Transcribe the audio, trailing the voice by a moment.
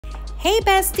Hey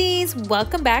besties,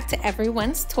 welcome back to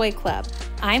Everyone's Toy Club.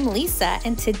 I'm Lisa,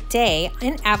 and today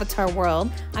in Avatar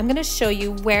World, I'm going to show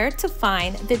you where to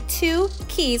find the 2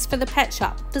 keys for the pet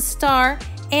shop, the star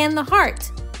and the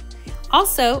heart.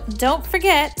 Also, don't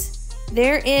forget,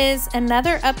 there is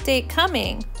another update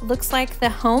coming. Looks like the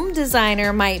home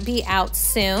designer might be out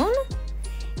soon,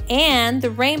 and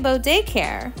the rainbow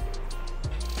daycare.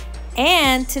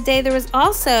 And today there was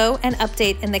also an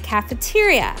update in the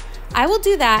cafeteria. I will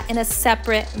do that in a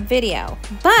separate video,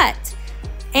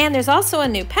 and there's also a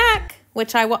new pack,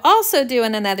 which I will also do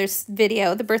in another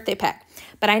video, the birthday pack.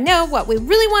 But I know what we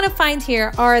really want to find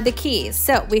here are the keys.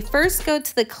 So we first go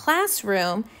to the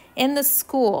classroom in the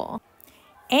school,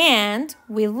 and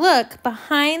we look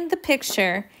behind the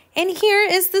picture, and here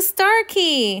is the star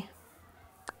key.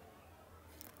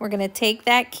 We're going to take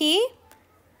that key,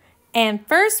 and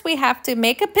first we have to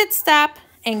make a pit stop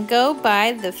and go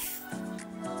by the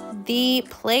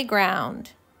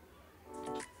playground.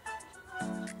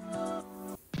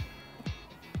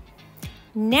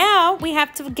 Now we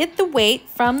have to get the weight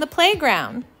from the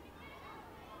playground.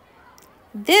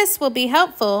 This will be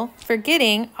helpful for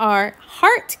getting our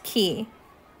heart key.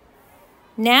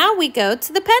 Now we go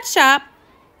to the pet shop.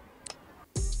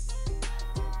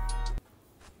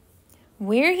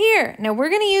 We're here. Now we're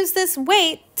going to use this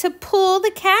weight to pull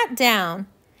the cat down.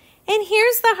 And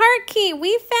here's the heart key.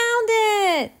 We found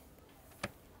it.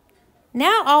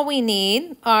 Now all we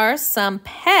need are some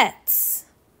pets.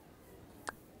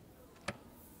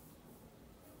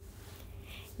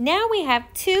 Now we have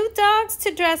 2 dogs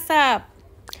to dress up.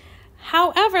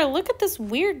 However, look at this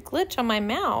weird glitch on my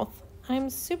mouth.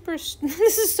 This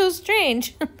is so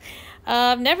strange.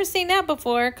 I've never seen that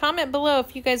before. Comment below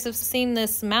if you guys have seen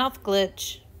this mouth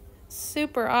glitch.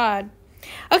 Super odd.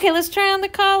 Okay, let's try on the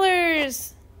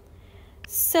collars.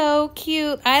 So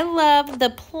cute. I love the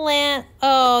plant.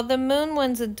 Oh, the moon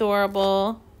one's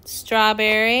adorable.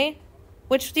 Strawberry.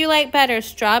 Which do you like better,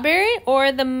 strawberry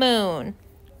or the moon?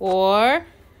 Or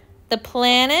the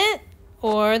planet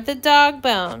or the dog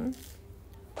bone?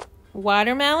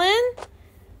 Watermelon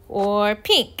or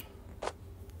pink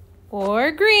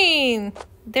or green?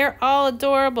 They're all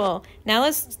adorable. Now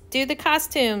let's do the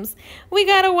costumes. We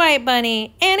got a white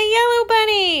bunny and a yellow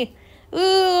bunny.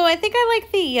 Ooh, I think I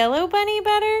like the yellow bunny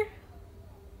better,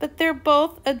 but they're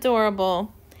both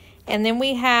adorable. And then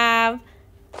we have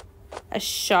a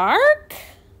shark.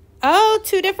 Oh,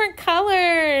 2 different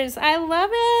colors. I love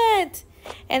it.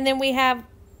 And then we have,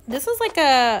 this is like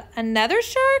another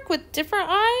shark with different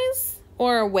eyes,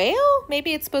 or a whale.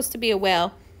 Maybe it's supposed to be a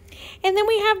whale. And then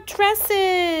we have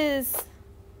dresses.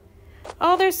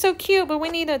 Oh, they're so cute, but we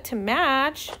need it to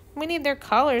match. We need their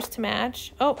colors to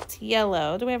match. Oh, it's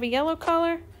yellow. Do we have a yellow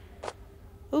color?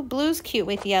 Ooh, blue's cute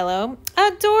with yellow.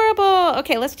 Adorable.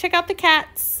 Okay, let's check out the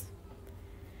cats.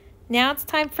 Now it's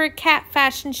time for a cat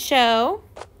fashion show.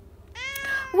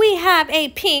 We have a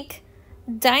pink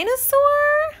dinosaur.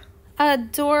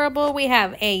 Adorable. We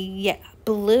have a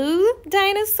blue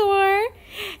dinosaur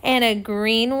and a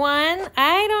green one.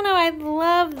 I don't know. I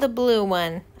love the blue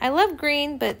one. I love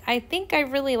green, but I think I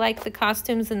really like the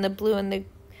costumes in the blue and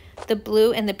the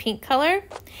blue and the pink color.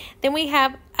 Then we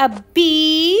have a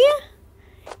bee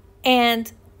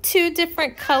and 2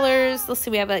 different colors. Let's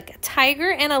see. We have like a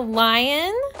tiger and a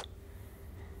lion.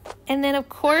 And then of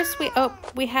course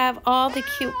we have all the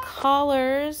cute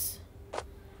collars.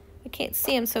 I can't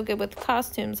see them so good with the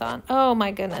costumes on. Oh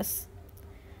my goodness.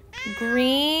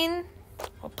 Green,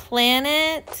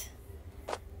 planet,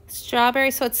 strawberry.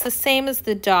 So it's the same as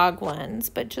the dog ones,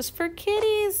 but just for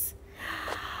kitties.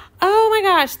 Oh my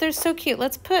gosh, they're so cute.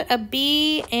 Let's put a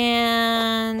bee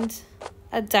and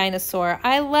a dinosaur.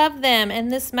 I love them,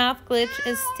 and this mouth glitch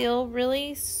is still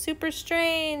really super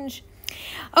strange.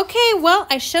 Okay, well,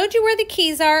 I showed you where the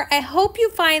keys are. I hope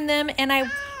you find them, and I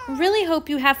really hope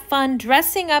you have fun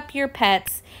dressing up your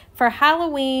pets for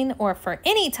Halloween or for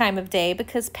any time of day,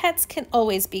 because pets can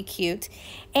always be cute.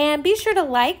 And be sure to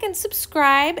like and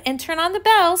subscribe and turn on the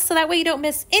bell so that way you don't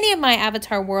miss any of my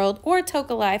Avatar World or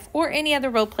Toca Life or any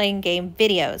other role-playing game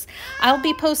videos. I'll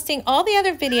be posting all the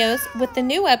other videos with the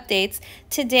new updates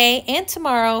today and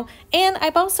tomorrow, and I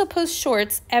also post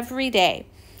shorts every day.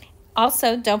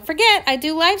 Also, don't forget, I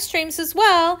do live streams as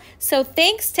well. So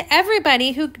thanks to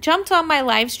everybody who jumped on my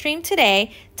live stream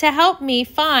today to help me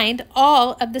find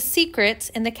all of the secrets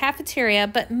in the cafeteria,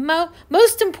 but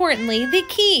most importantly, the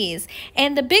keys.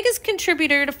 And the biggest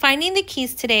contributor to finding the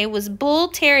keys today was Bull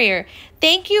Terrier.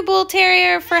 Thank you, Bull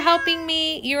Terrier, for helping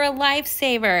me. You're a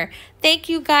lifesaver. Thank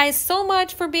you guys so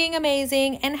much for being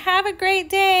amazing, and have a great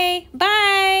day.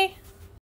 Bye.